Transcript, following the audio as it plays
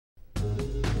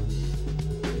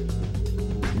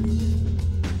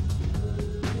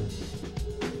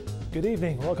Good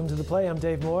evening. Welcome to The Play. I'm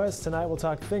Dave Morris. Tonight we'll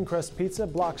talk thin crust pizza,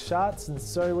 block shots, and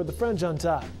Surrey with the Fringe on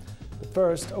top. But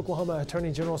first, Oklahoma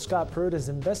Attorney General Scott Pruitt is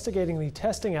investigating the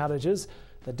testing outages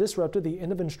that disrupted the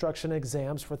end of instruction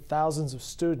exams for thousands of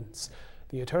students.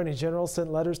 The Attorney General sent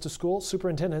letters to school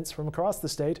superintendents from across the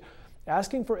state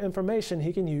asking for information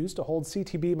he can use to hold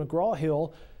CTB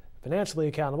McGraw-Hill financially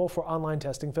accountable for online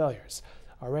testing failures.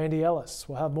 Our Randy Ellis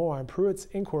will have more on Pruitt's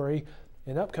inquiry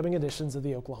in upcoming editions of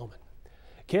the Oklahoman.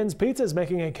 Ken's Pizza is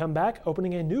making a comeback,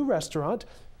 opening a new restaurant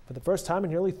for the first time in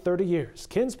nearly 30 years.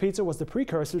 Ken's Pizza was the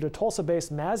precursor to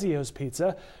Tulsa-based Mazzio's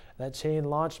Pizza. That chain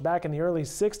launched back in the early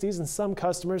 60s, and some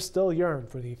customers still yearn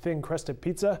for the thin-crusted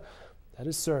pizza that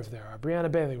is served there. Our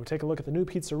Brianna Bailey will take a look at the new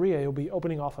pizzeria you'll be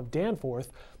opening off of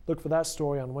Danforth. Look for that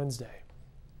story on Wednesday.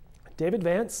 David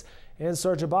Vance and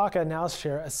Serge Ibaka now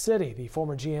share a city. The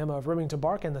former GM of Remington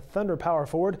Bark and the Thunder power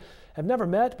forward have never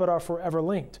met but are forever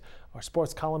linked. Our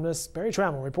sports columnist Barry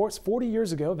Trammell reports 40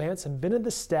 years ago Vance invented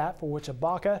the stat for which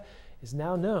Ibaka is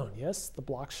now known. Yes, the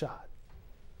block shot.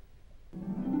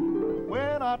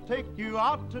 When I take you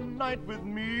out tonight with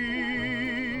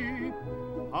me,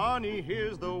 honey,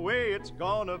 here's the way it's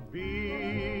gonna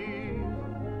be.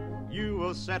 You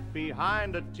will sit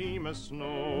behind a team of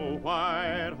snow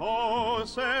white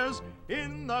horses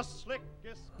in the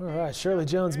slickest. All right, Shirley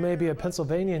Jones may be a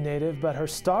Pennsylvania native, but her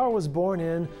star was born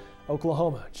in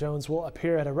Oklahoma. Jones will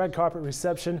appear at a red carpet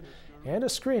reception and a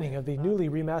screening of the newly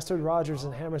remastered Rodgers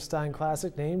and Hammerstein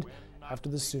classic named after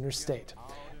the Sooner State.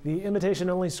 The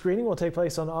invitation-only screening will take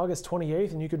place on August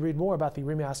 28th, and you can read more about the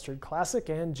remastered classic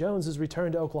and Jones's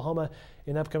return to Oklahoma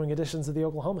in upcoming editions of the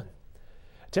Oklahoman.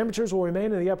 Temperatures will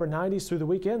remain in the upper 90s through the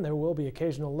weekend. There will be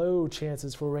occasional low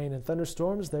chances for rain and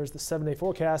thunderstorms. There's the 7-day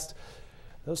forecast.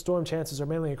 Those storm chances are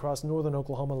mainly across northern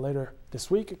Oklahoma later this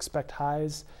week. Expect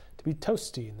highs to be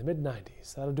toasty in the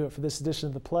mid-90s. That'll do it for this edition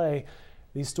of The Play.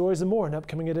 These stories and more in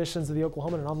upcoming editions of the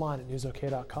Oklahoman and online at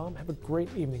newsok.com. Have a great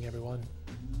evening, everyone.